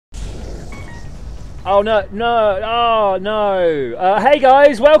Oh no, no, oh no. Hey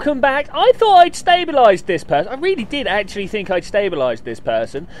guys, welcome back. I thought I'd stabilised this person. I really did actually think I'd stabilised this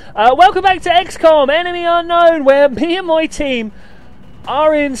person. Welcome back to XCOM Enemy Unknown, where me and my team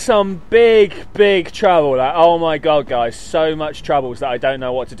are in some big trouble. Like, oh my god guys, so much troubles that I don't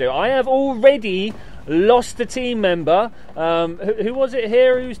know what to do. I have already lost a team member. Who was it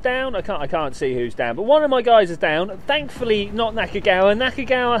here who's down? I can't see who's down, but one of my guys is down. Thankfully not Nakagawa.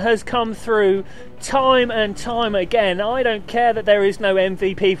 Nakagawa has come through time and time again. I don't care that there is no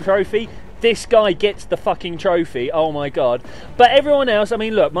MVP trophy. This guy gets the fucking trophy. Oh my god. But everyone else, I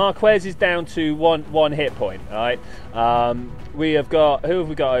mean look, Marquez is down to one hit point, alright? We have got, who have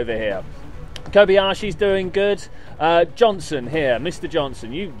we got over here? Kobayashi's doing good. Johnson here, Mr.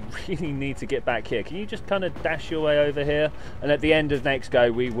 Johnson, you really need to get back here. Can you just kind of dash your way over here? And at the end of next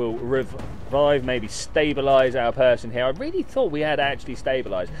go, we will revive, maybe stabilise our person here. I really thought we had actually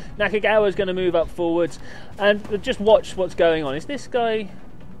stabilised. Nakagawa's going to move up forwards and just watch what's going on. Is this guy...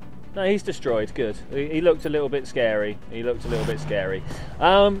 No, he's destroyed. Good. He looked a little bit scary. He looked a little bit scary.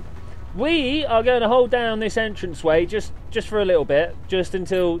 We are going to hold down this entranceway just for a little bit, just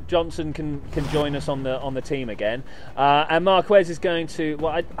until Johnson can join us on the team again. And Marquez is going to.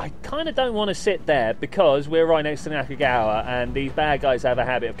 Well, I kind of don't want to sit there because we're right next to Nakagawa, and these bad guys have a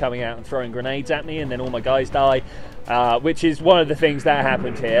habit of coming out and throwing grenades at me, and then all my guys die. Which is one of the things that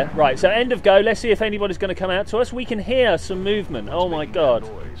happened here. Right. So end of go. Let's see if anybody's going to come out to us. We can hear some movement. Oh my god.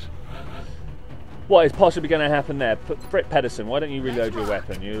 What is possibly going to happen there? Britt Pedersen, why don't you reload your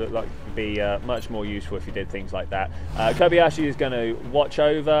weapon? You look like you'd be much more useful if you did things like that. Kobayashi is going to watch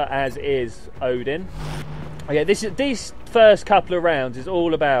over, as is Odin. Okay, these first couple of rounds is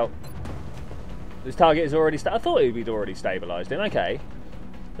all about... This target is already... I thought he'd already stabilised him. Okay.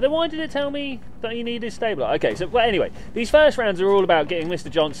 But then why did it tell me that he needed stabilise? Okay, so well, anyway, these first rounds are all about getting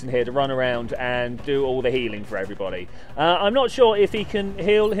Mr. Johnson here to run around and do all the healing for everybody. I'm not sure if he can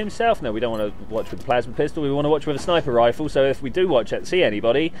heal himself. No, we don't want to watch with a plasma pistol. We want to watch with a sniper rifle. So if we do see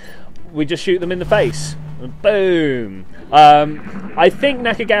anybody, we just shoot them in the face. And boom. I think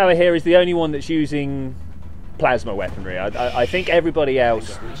Nakagawa here is the only one that's using plasma weaponry. I think everybody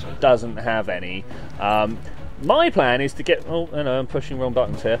else doesn't have any. My plan is to get... Oh, no, I'm pushing wrong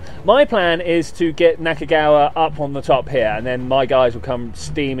buttons here. My plan is to get Nakagawa up on the top here, and then my guys will come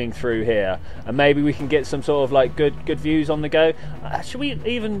steaming through here. And maybe we can get some sort of, like, good views on the go. Should we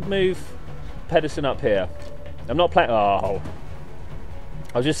even move Pedersen up here? I'm not planning... Oh.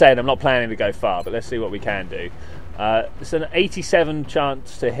 I was just saying I'm not planning to go far, but let's see what we can do. It's an 87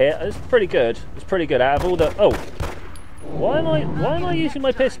 chance to hit. It's pretty good. It's pretty good. Out of all the... Oh. Why am I using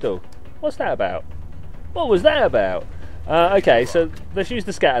my pistol? What's that about? What was that about? Okay, so let's use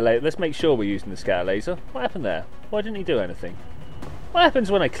the scatter laser. Let's make sure we're using the scatter laser. What happened there? Why didn't he do anything? What happens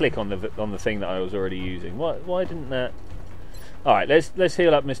when I click on the thing that I was already using? Why didn't that? All right, let's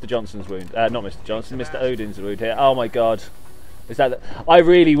heal up Mr. Johnson's wound. Not Mr. Johnson, Mr. Odin's wound here. Oh my god, is that? I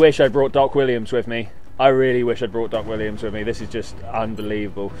really wish I brought Doc Williams with me. I really wish I'd brought Doc Williams with me. This is just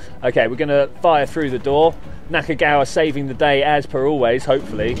unbelievable. Okay, we're gonna fire through the door. Nakagawa saving the day as per always,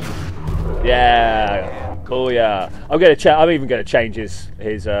 hopefully. Yeah. Oh yeah. I'm even going to change his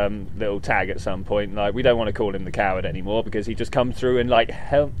little tag at some point. Like, we don't want to call him the coward anymore because he just comes through and like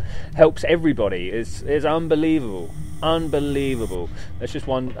helps everybody. It's unbelievable. Unbelievable. Let's just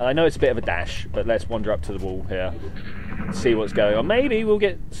I know it's a bit of a dash, but let's wander up to the wall here. See what's going on. Maybe we'll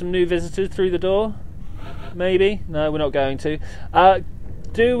get some new visitors through the door. Maybe. No, we're not going to.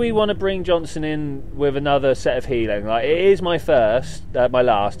 Do we want to bring Johnson in with another set of healing? Like, it is my first, my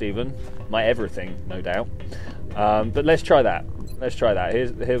last even, my everything, no doubt. But let's try that. Let's try that.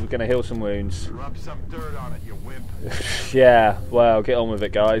 Here's we're going to heal some wounds. Rub some dirt on it, you wimp. Yeah, well, get on with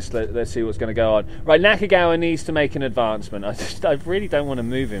it, guys. Let's see what's going to go on. Right, Nakagawa needs to make an advancement. I really don't want to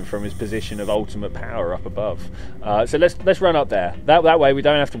move him from his position of ultimate power up above. So let's run up there. That way we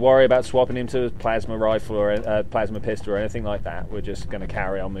don't have to worry about swapping him to a plasma rifle or a plasma pistol or anything like that. We're just going to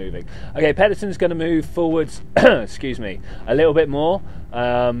carry on moving. Okay, Pedersen's going to move forwards. Excuse me, a little bit more.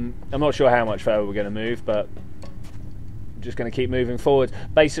 I'm not sure how much further we're going to move, but just going to keep moving forward.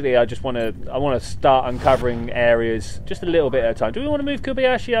 Basically, I want to start uncovering areas just a little bit at a time. Do we want to move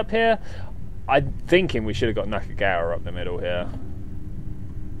Kobayashi up here? I'm thinking we should have got Nakagawa up the middle here.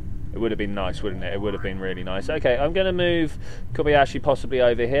 It would have been nice, wouldn't it? It would have been really nice. Okay, I'm going to move Kobayashi possibly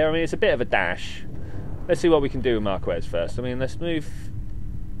over here. I mean, it's a bit of a dash. Let's see what we can do with Marquez first. I mean, let's move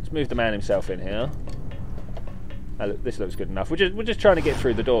the man himself in here. Oh, look, this looks good enough. We're just trying to get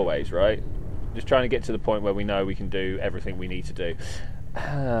through the doorways, right? Just trying to get to the point where we know we can do everything we need to do.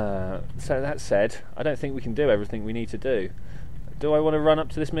 So that said, I don't think we can do everything we need to do. Do I want to run up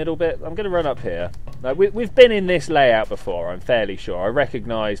to this middle bit? I'm going to run up here. Like, we've been in this layout before, I'm fairly sure. I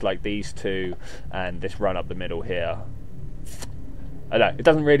recognise like these two and this run up the middle here. I don't know, it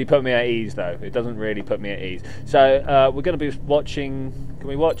doesn't really put me at ease though. It doesn't really put me at ease. So we're going to be watching. Can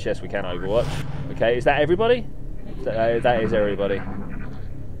we watch? Yes, we can Overwatch. Okay, is that everybody? That is everybody.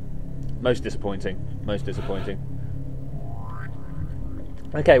 Most disappointing. Most disappointing.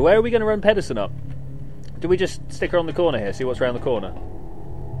 Okay, where are we going to run Pedersen up? Do we just stick her on the corner here, see what's around the corner?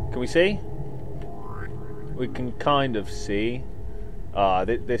 Can we see? We can kind of see.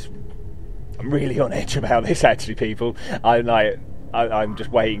 This... I'm really on edge about this, actually, people. I'm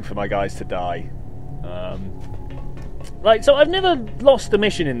just waiting for my guys to die. So I've never lost a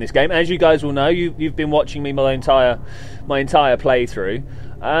mission in this game, as you guys will know. You've been watching me my entire playthrough,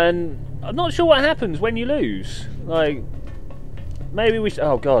 and I'm not sure what happens when you lose. Like... Maybe we should...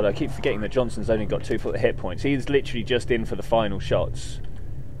 Oh god, I keep forgetting that Johnson's only got 2 hit points. He's literally just in for the final shots.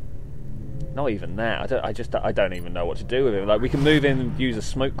 Not even that. I don't even know what to do with him. Like, we can move in and use a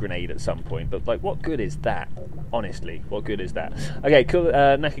smoke grenade at some point, but like, what good is that? Honestly, what good is that? Okay, cool.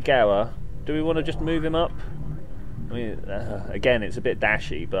 Nakagawa. Do we want to just move him up? I mean, again, it's a bit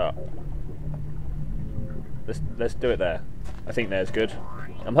dashy, but let's do it there. I think there's good.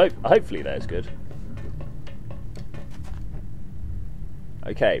 Hopefully there's good.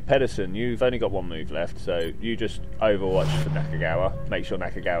 Okay, Pedersen, you've only got 1 move left, so you just Overwatch for Nakagawa. Make sure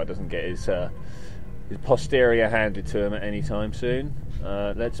Nakagawa doesn't get his posterior handed to him at any time soon.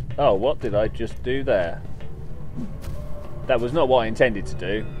 Oh, what did I just do there? That was not what I intended to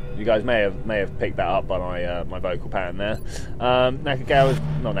do. You guys may have picked that up by my my vocal pattern there. Odin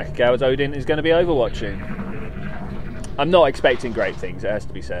is going to be Overwatching. I'm not expecting great things, it has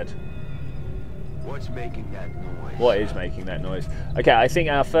to be said. What's making that noise? What is making that noise? Okay, I think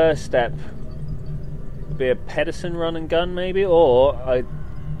our first step would be a Pedersen run and gun, maybe, or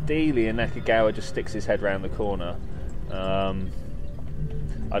ideally a Nakagawa just sticks his head round the corner. I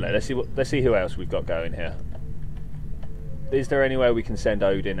don't know. Let's see who else we've got going here. Is there anywhere we can send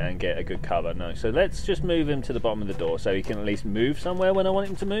Odin and get a good cover? No. So let's just move him to the bottom of the door so he can at least move somewhere when I want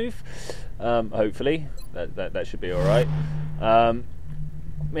him to move. Hopefully, that should be all right.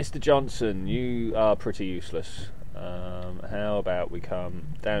 Mr. Johnson, you are pretty useless. How about we come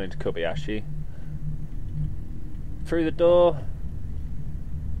down into Kobayashi? Through the door?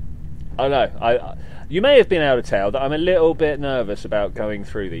 Oh no, you may have been able to tell that I'm a little bit nervous about going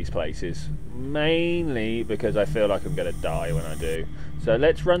through these places. Mainly because I feel like I'm going to die when I do. So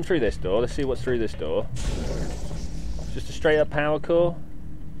let's run through this door. Let's see what's through this door. Just a straight up power core?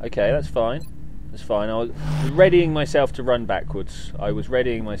 Okay, that's fine. That's fine. I was readying myself to run backwards.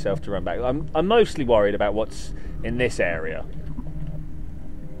 I'm mostly worried about what's in this area.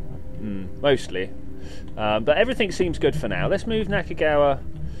 Mostly. But everything seems good for now. Let's move Nakagawa.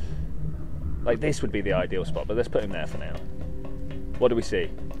 Like, this would be the ideal spot, but let's put him there for now. What do we see?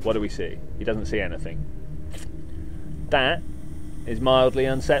 What do we see? He doesn't see anything. That is mildly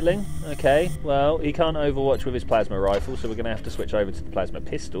unsettling. Okay, well, he can't Overwatch with his plasma rifle, so we're going to have to switch over to the plasma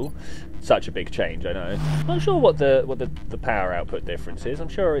pistol. Such a big change, I know. I'm not sure what the power output difference is. I'm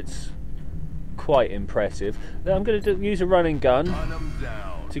sure it's quite impressive. I'm going to use a running gun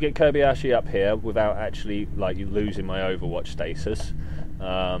to get Kobayashi up here without actually like losing my Overwatch status.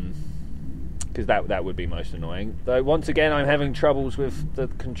 Because that would be most annoying. Though once again, I'm having troubles with the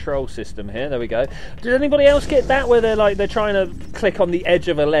control system here. There we go. Did anybody else get that, where they're trying to click on the edge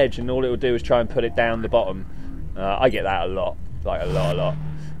of a ledge and all it will do is try and put it down the bottom? I get that a lot, like a lot.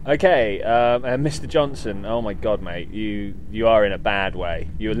 Okay, and Mr. Johnson. Oh my God, mate, you are in a bad way.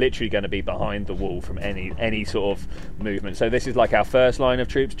 You're literally going to be behind the wall from any sort of movement. So this is like our first line of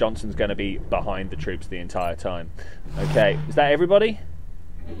troops. Johnson's going to be behind the troops the entire time. Okay, is that everybody?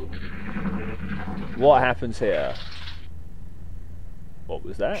 What happens here? What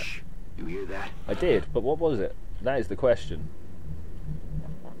was that? Shh, you hear that? I did, but what was it? That is the question.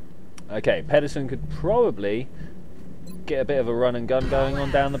 Okay, Pedersen could probably get a bit of a run and gun going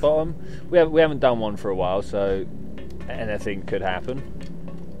on down the bottom. We haven't done one for a while, so anything could happen.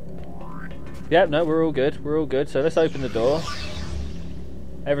 Yep, no, we're all good. We're all good. So let's open the door.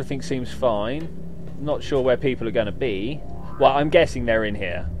 Everything seems fine. Not sure where people are going to be. Well, I'm guessing they're in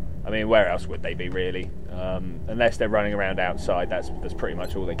here. I mean, where else would they be, really? Unless they're running around outside, that's pretty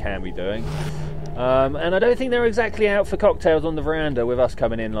much all they can be doing. And I don't think they're exactly out for cocktails on the veranda with us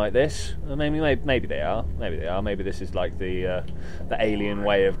coming in like this. Maybe they are. Maybe they are. Maybe this is like the alien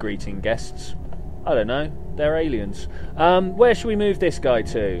way of greeting guests. I don't know. They're aliens. Where should we move this guy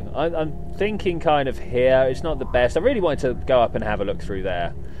to? I'm thinking kind of here. It's not the best. I really wanted to go up and have a look through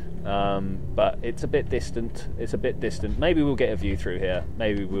there. But it's a bit distant. It's a bit distant. Maybe we'll get a view through here.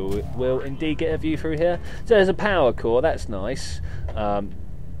 Maybe we'll indeed get a view through here. So there's a power core. That's nice.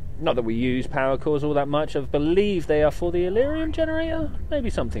 Not that we use power cores all that much. I believe they are for the Illyrium generator. Maybe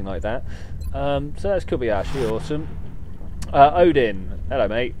something like that. So that's Kobayashi. Awesome. Odin. Hello,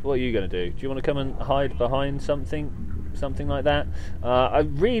 mate. What are you going to do? Do you want to come and hide behind something like that? I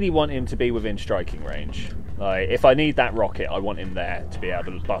really want him to be within striking range. Like, if I need that rocket, I want him there to be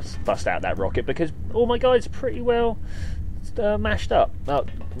able to bust out that rocket, because all my guys are pretty well mashed up. Oh,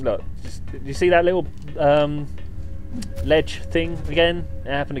 look, did you see that little ledge thing again? It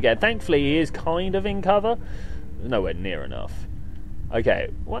happened again. Thankfully, he is kind of in cover. Nowhere near enough. Okay,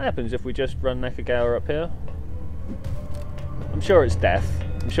 what happens if we just run Nakagawa up here? I'm sure it's death.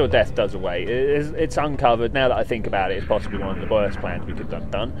 I'm sure death does away. It's uncovered. Now that I think about it, it's possibly one of the worst plans we could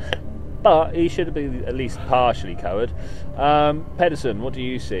have done. But he should have been at least partially covered. Pedersen, what do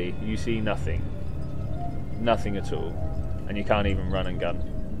you see? You see nothing. Nothing at all. And you can't even run and gun.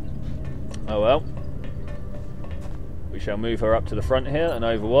 Oh well. We shall move her up to the front here and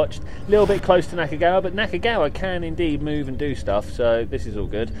overwatched. A little bit close to Nakagawa, but Nakagawa can indeed move and do stuff, so this is all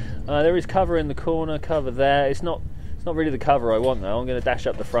good. There is cover in the corner, cover there. It's not really the cover I want though. I'm going to dash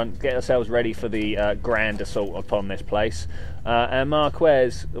up the front, get ourselves ready for the grand assault upon this place. And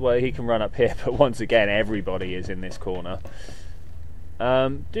Marquez, well, he can run up here, but once again, everybody is in this corner.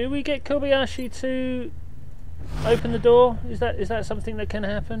 Do we get Kobayashi to open the door? Is that something that can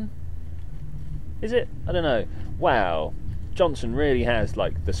happen? Is it? I don't know. Wow, Johnson really has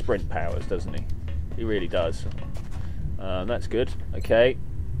like the sprint powers, doesn't he? He really does. That's good. Okay.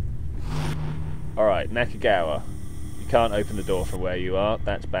 All right, Nakagawa. Can't open the door from where you are.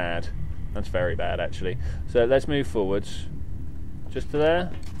 That's bad. That's very bad, actually. So let's move forwards. Just to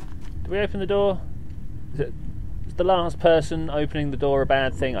there. Do we open the door? Is the last person opening the door a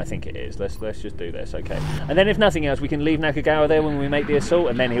bad thing? I think it is. Let's just do this. Okay. And then if nothing else, we can leave Nakagawa there when we make the assault,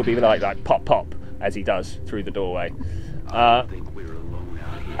 and then he'll be like pop pop as he does through the doorway. I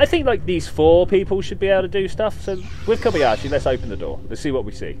think like these 4 people should be able to do stuff. So with Kobayashi, let's open the door. Let's see what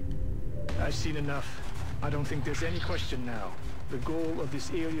we see. I've seen enough. I don't think there's any question now. The goal of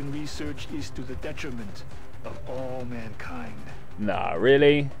this alien research is to the detriment of all mankind. Nah,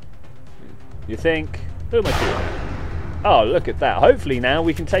 really? You think? Who am I shooting? Oh, look at that. Hopefully now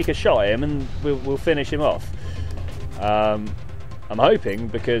we can take a shot at him and we'll finish him off. I'm hoping,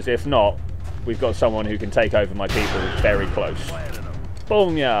 because if not, we've got someone who can take over my people very close.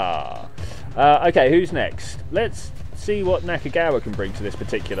 Booyah! Okay, who's next? Let's see what Nakagawa can bring to this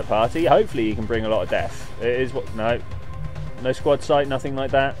particular party. Hopefully he can bring a lot of death. It is what? No squad sight, nothing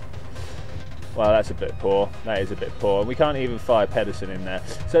like that. Well, that's a bit poor. That is a bit poor. We can't even fire Pedersen in there.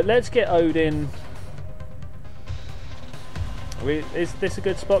 So let's get Odin. Is this a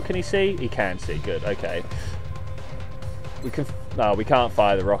good spot? Can he see? He can see. Good. Okay. No, we can't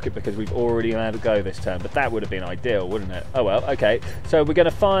fire the rocket because we've already had a go this turn, but that would have been ideal, wouldn't it? Oh well, okay. So we're going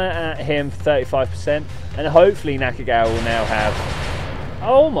to fire at him for 35%, and hopefully Nakagawa will now have...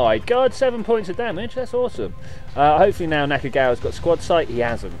 Oh my god, 7 points of damage. That's awesome. Hopefully now Nakagawa's got squad sight. He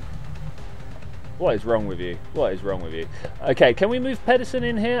hasn't. What is wrong with you? What is wrong with you? Okay, can we move Pedersen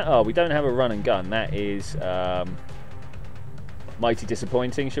in here? Oh, we don't have a run and gun. That is mighty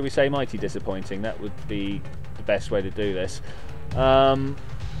disappointing, shall we say? Mighty disappointing. That would be the best way to do this. That's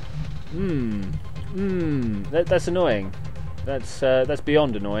annoying. That's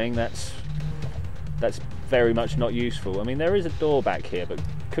beyond annoying. That's very much not useful. I mean, there is a door back here, but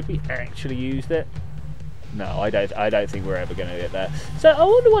could we actually use it? No, I don't think we're ever going to get there. So I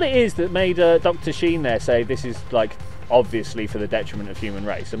wonder what it is that made Dr. Sheen there say this is like obviously for the detriment of human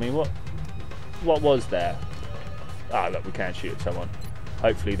race. I mean, what was there? Ah, look, we can shoot at someone.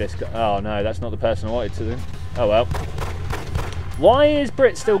 Hopefully this guy... Oh no, that's not the person I wanted to do. Oh well. Why is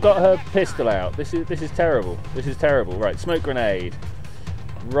Brit still got her pistol out? This is terrible. This is terrible. Right, smoke grenade.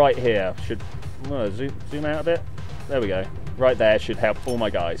 Right here. Should zoom out a bit. There we go. Right there should help all my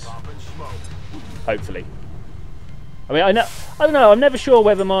guys. Hopefully. I mean, I don't know. I'm never sure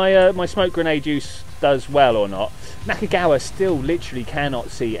whether my my smoke grenade use does well or not. Nakagawa still literally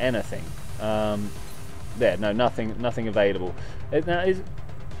cannot see anything. There, no, nothing available. Now, is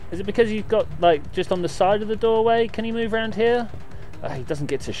it because he's got like just on the side of the doorway? Can he move around here? He doesn't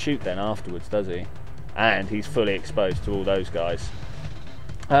get to shoot then afterwards, does he? And he's fully exposed to all those guys.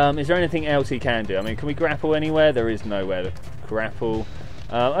 Is there anything else he can do? I mean, can we grapple anywhere? There is nowhere to grapple.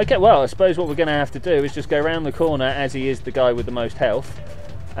 Okay, well, I suppose what we're going to have to do is just go around the corner as he is the guy with the most health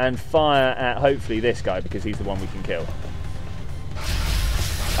and fire at hopefully this guy because he's the one we can kill.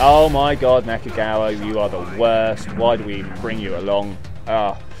 Oh my god, Nakagawa, you are the worst. Why do we even bring you along?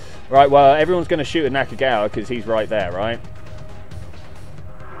 Right, well, everyone's going to shoot at Nakagawa because he's right there, right?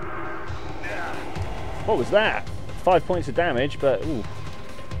 What was that? 5 points of damage, but ooh.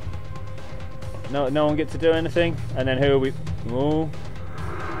 No one gets to do anything. And then who are we? Ooh.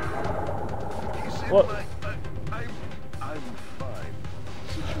 What?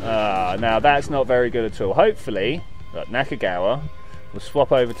 Now that's not very good at all. Hopefully, look, Nakagawa will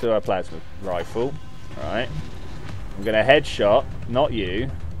swap over to our plasma rifle. Alright. I'm going to headshot. Not you.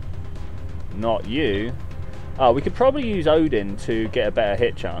 Not you. Oh, we could probably use Odin to get a better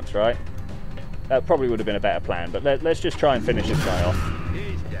hit chance, right? That probably would have been a better plan, but let's just try and finish this guy off.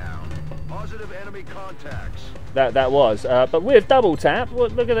 He's down. Positive enemy contacts. That was, but with double tap,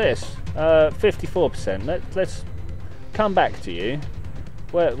 look at this, 54%. Let's come back to you.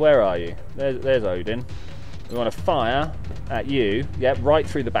 Where are you? There's Odin. We want to fire at you. Yep, right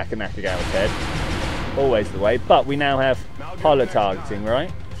through the back of Nakagawa's head. Always the way. But we now have holo targeting,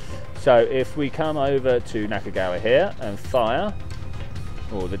 right? So if we come over to Nakagawa here and fire,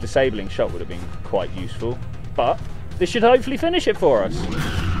 oh, the disabling shot would have been quite useful. But this should hopefully finish it for us.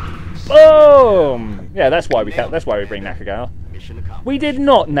 Boom! Yeah, that's why we bring Nakagawa. We did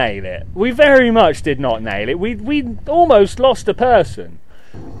not nail it. We very much did not nail it. We almost lost a person.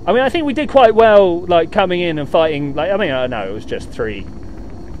 I mean, I think we did quite well, like coming in and fighting. Like, I mean, I know it was just three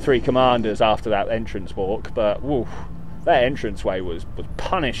commanders after that entrance walk, but woof, that entranceway was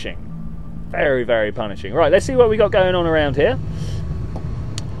punishing. Very, very punishing. Right, let's see what we got going on around here.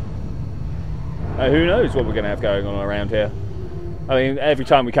 Who knows what we're going to have going on around here? I mean, every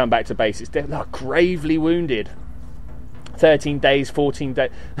time we come back to base, it's gravely wounded. 13 days, 14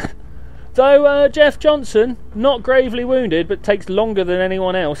 days. Though Jeff Johnson, not gravely wounded, but takes longer than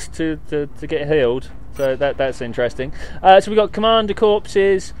anyone else to get healed. So that's interesting. So we've got Commander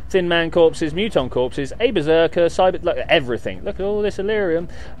corpses, Thin Man corpses, Muton corpses, a Berserker, Cyber... Look, everything. Look at all this Illyrium.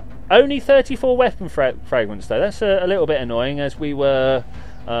 Only 34 weapon fragments, though. That's a little bit annoying, as we were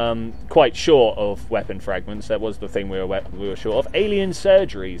quite short of weapon fragments. That was the thing we were short of. Alien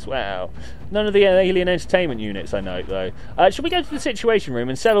surgeries, wow. None of the alien entertainment units, I know, though. Should we go to the situation room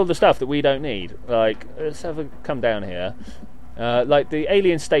and sell all the stuff that we don't need? Like, let's have a come down here. Like the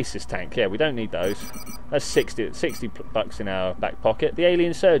alien stasis tank, yeah, we don't need those. That's 60 bucks in our back pocket. The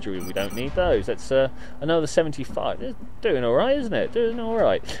alien surgery, we don't need those. That's another 75. It's doing all right, isn't it? Doing all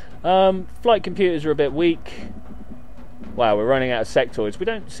right. Flight computers are a bit weak. Wow, we're running out of sectoids. We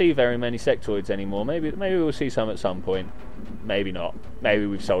don't see very many sectoids anymore. Maybe we'll see some at some point. Maybe not. Maybe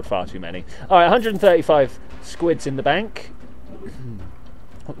we've sold far too many. All right, 135 squids in the bank.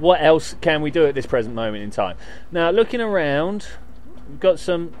 What else can we do at this present moment in time? Now, looking around, we've got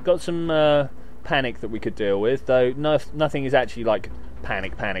some panic that we could deal with, though nothing is actually like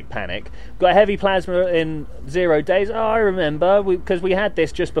panic. Got heavy plasma in 0 days. Oh, I remember, because we had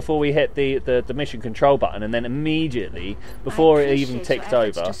this just before we hit the mission control button, and then immediately, before it even ticked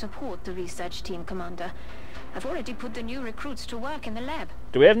over. To support the research team, Commander. I've already put the new recruits to work in the lab.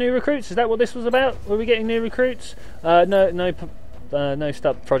 Do we have new recruits? Is that what this was about? Were we getting new recruits? No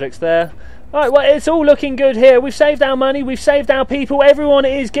stop projects there. Alright, well, it's all looking good here. We've saved our money, we've saved our people, everyone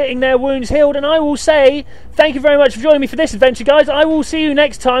is getting their wounds healed, and I will say thank you very much for joining me for this adventure, guys. I will see you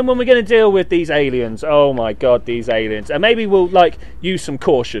next time when we're going to deal with these aliens. Oh my god, these aliens. And maybe we'll, like, use some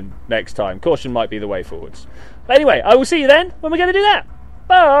caution next time. Caution might be the way forwards. But anyway, I will see you then when we're going to do that.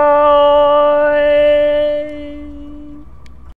 Bye!